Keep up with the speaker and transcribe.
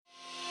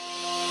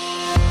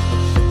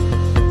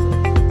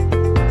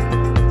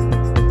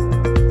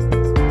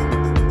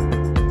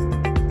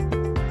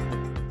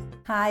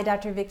Hi,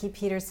 Dr. Vicki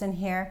Peterson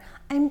here.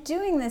 I'm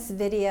doing this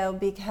video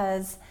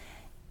because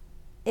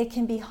it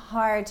can be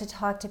hard to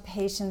talk to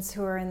patients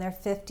who are in their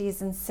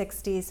 50s and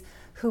 60s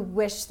who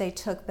wish they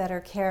took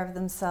better care of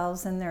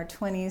themselves in their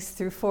 20s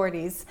through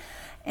 40s.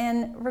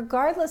 And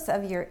regardless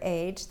of your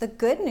age, the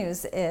good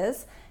news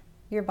is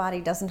your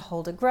body doesn't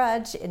hold a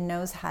grudge. It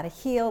knows how to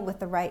heal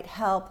with the right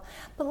help.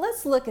 But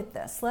let's look at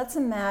this. Let's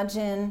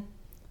imagine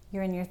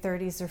you're in your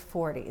 30s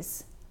or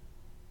 40s.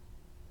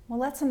 Well,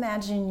 let's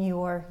imagine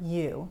you're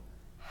you.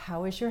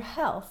 How is your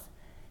health?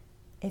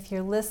 If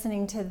you're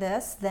listening to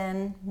this,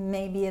 then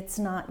maybe it's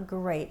not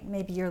great.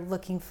 Maybe you're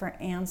looking for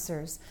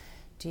answers.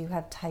 Do you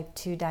have type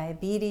 2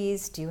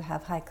 diabetes? Do you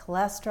have high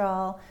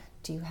cholesterol?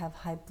 Do you have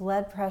high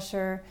blood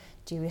pressure?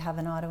 Do you have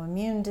an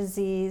autoimmune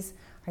disease?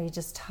 Are you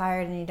just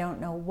tired and you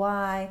don't know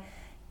why?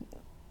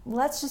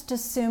 Let's just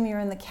assume you're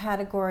in the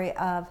category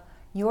of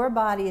your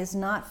body is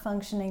not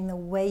functioning the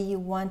way you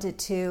want it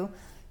to.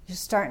 You're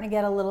starting to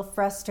get a little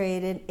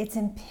frustrated. It's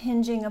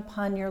impinging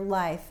upon your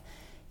life.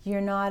 You're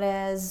not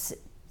as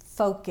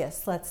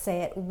focused, let's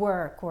say at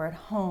work or at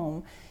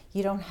home.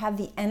 You don't have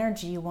the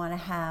energy you want to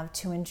have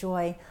to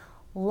enjoy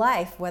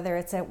life, whether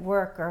it's at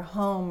work or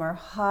home or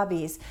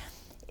hobbies.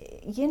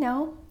 You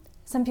know,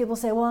 some people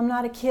say, well, I'm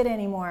not a kid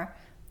anymore.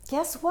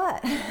 Guess what?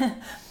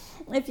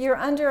 If you're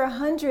under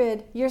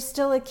 100, you're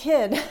still a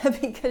kid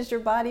because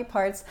your body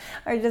parts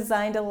are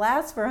designed to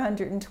last for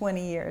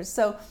 120 years.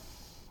 So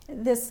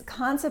this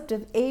concept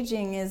of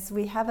aging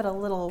we have it a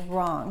little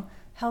wrong.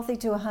 Healthy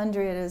to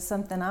 100 is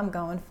something I'm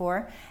going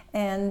for,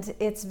 and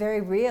it's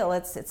very real.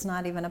 It's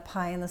not even a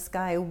pie in the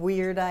sky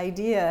weird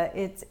idea.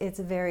 It's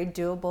very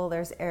doable.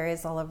 There's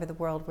areas all over the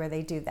world where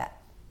they do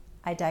that.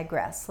 I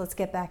digress. Let's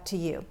get back to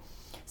you.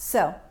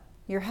 So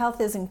your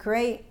health isn't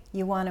great.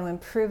 You want to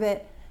improve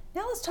it.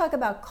 Now let's talk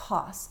about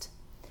cost.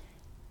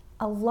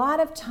 A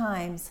lot of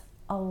times,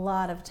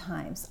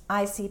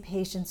 I see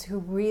patients who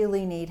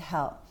really need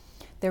help.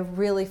 They're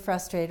really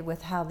frustrated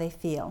with how they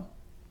feel.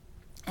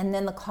 And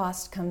then the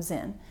cost comes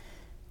in.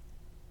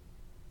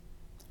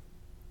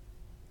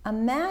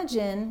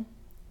 Imagine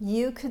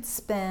you could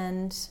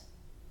spend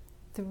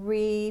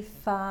 $3,000,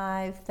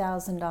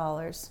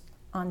 $5,000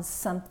 on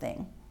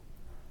something.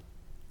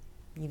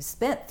 You've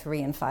spent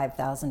 $3,000 and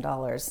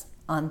 $5,000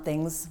 on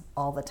things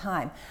all the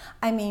time.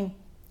 I mean,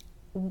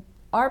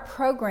 our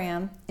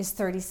program is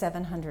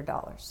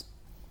 $3,700.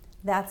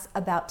 That's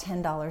about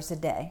 $10 a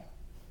day.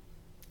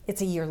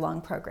 It's a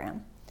year-long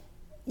program.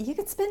 You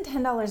could spend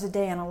 $10 a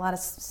day on a lot of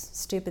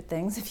stupid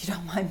things, if you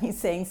don't mind me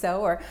saying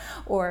so,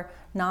 or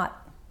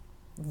not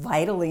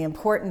vitally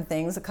important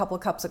things. A couple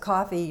of cups of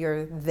coffee,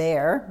 you're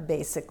there,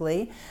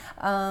 basically.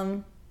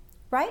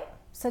 Right?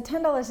 So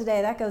 $10 a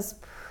day, that goes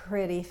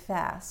pretty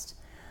fast.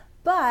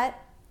 But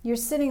you're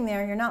sitting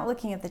there, you're not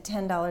looking at the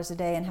 $10 a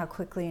day and how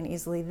quickly and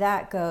easily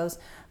that goes,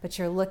 but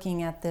you're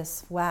looking at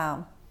this,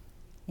 wow,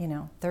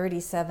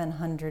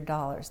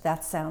 $3,700.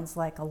 That sounds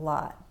like a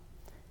lot.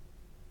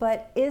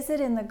 But is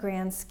it in the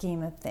grand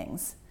scheme of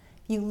things?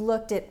 You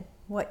looked at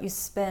what you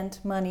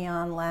spent money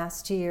on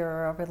last year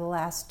or over the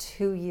last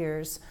 2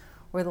 years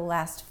or the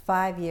last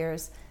 5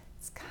 years.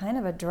 It's kind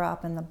of a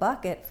drop in the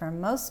bucket for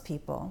most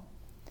people.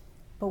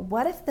 But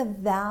what if the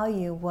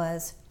value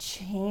was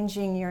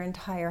changing your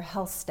entire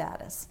health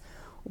status,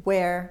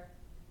 where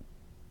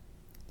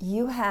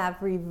you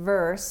have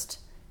reversed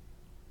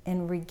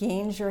and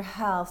regained your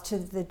health to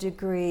the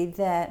degree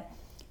that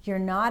you're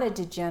not a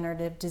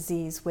degenerative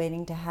disease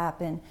waiting to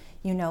happen.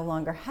 You no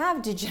longer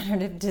have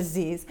degenerative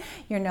disease.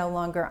 You're no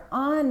longer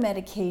on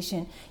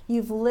medication.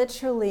 You've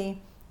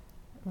literally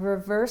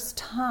reversed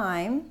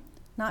time,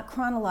 not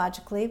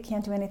chronologically,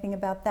 can't do anything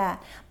about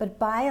that, but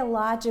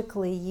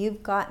biologically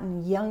you've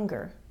gotten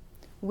younger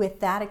with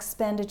that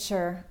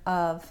expenditure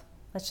of,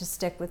 let's just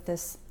stick with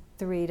this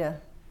 $3,000 to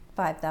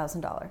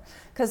 $5,000.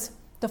 Because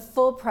the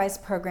full price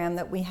program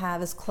that we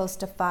have is close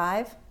to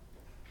 $5,000,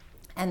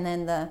 and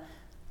then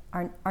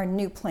our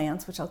new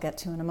plans, which I'll get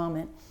to in a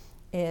moment,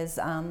 is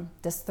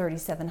this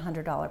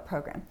 $3,700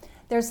 program.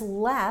 There's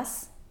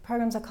less,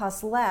 programs that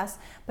cost less,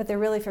 but they're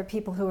really for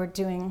people who are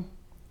doing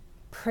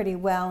pretty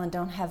well and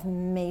don't have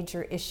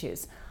major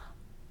issues.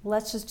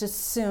 Let's just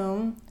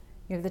assume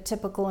you're the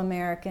typical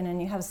American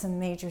and you have some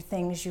major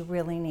things you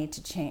really need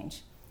to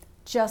change.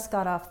 Just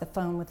got off the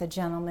phone with a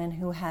gentleman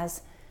who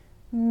has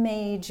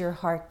major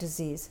heart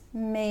disease,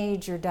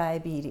 major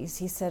diabetes.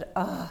 He said,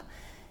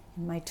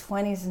 in my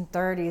 20s and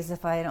 30s,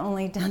 if I had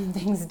only done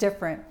things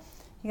different.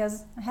 He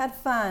goes, I had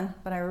fun,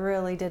 but I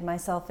really did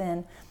myself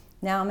in.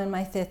 Now I'm in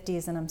my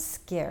 50s and I'm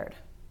scared.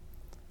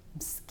 I'm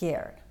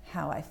scared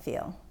how I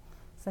feel.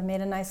 So I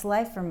made a nice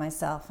life for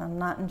myself. I'm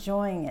not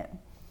enjoying it.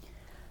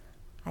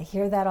 I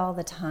hear that all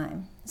the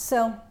time.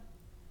 So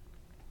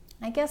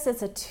I guess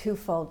it's a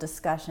twofold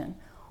discussion.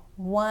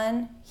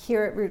 One,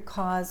 here at Root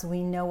Cause,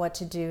 we know what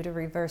to do to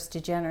reverse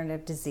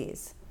degenerative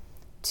disease.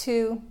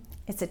 Two,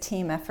 it's a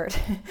team effort.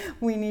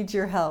 We need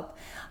your help.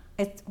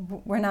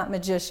 We're not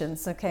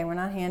magicians, okay? We're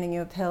not handing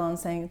you a pill and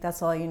saying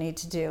that's all you need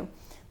to do.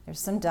 There's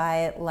some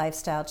diet,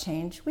 lifestyle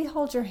change. We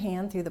hold your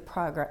hand through the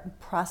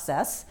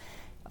process.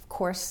 Of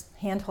course,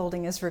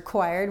 hand-holding is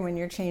required when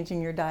you're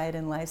changing your diet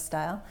and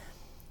lifestyle.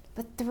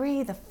 But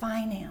 3, the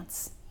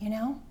finance,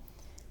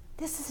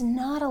 This is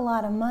not a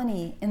lot of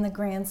money in the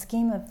grand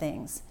scheme of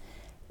things.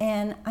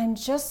 And I'm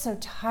just so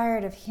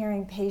tired of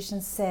hearing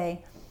patients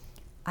say,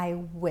 I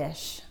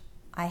wish,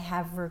 I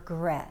have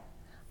regret.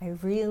 I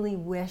really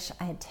wish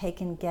I had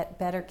taken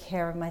better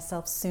care of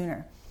myself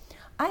sooner.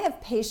 I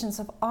have patients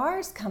of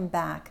ours come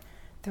back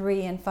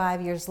 3 and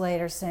 5 years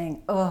later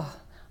saying, oh,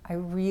 I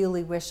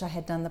really wish I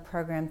had done the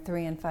program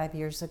 3 and 5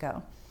 years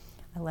ago.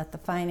 I let the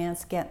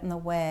finance get in the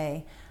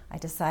way. I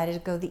decided to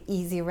go the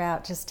easy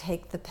route, just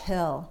take the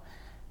pill.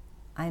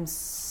 I'm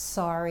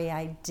sorry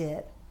I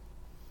did.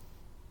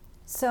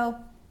 So,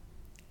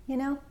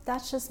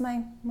 that's just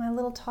my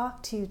little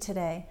talk to you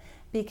today,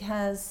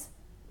 because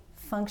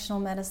functional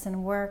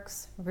medicine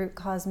works, root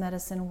cause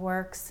medicine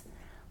works.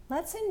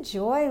 Let's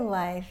enjoy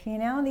life,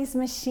 These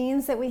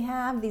machines that we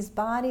have, these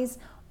bodies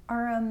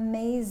are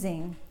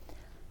amazing.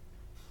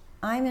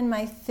 I'm in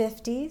my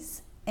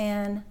 50s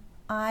and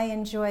I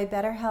enjoy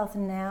better health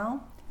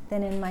now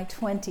than in my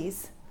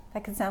 20s.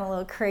 That can sound a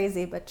little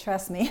crazy, but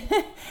trust me,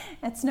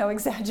 it's no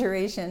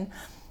exaggeration.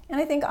 And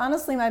I think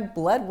honestly my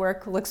blood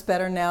work looks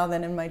better now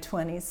than in my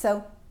 20s.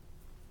 So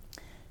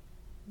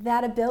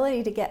that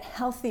ability to get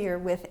healthier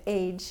with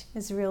age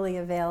is really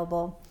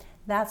available.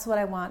 That's what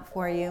I want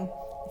for you.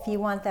 If you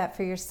want that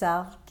for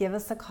yourself, give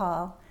us a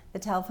call. The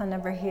telephone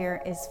number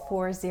here is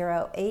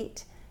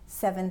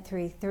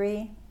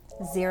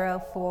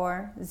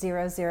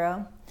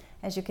 408-733-0400.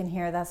 As you can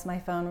hear, that's my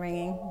phone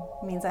ringing.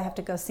 It means I have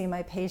to go see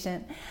my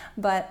patient.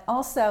 But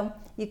also,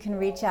 you can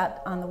reach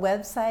out on the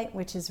website,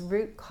 which is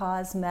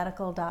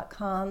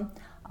rootcausemedical.com.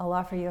 I'll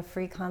offer you a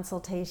free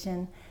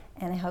consultation,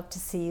 and I hope to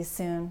see you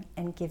soon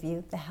and give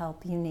you the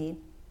help you need.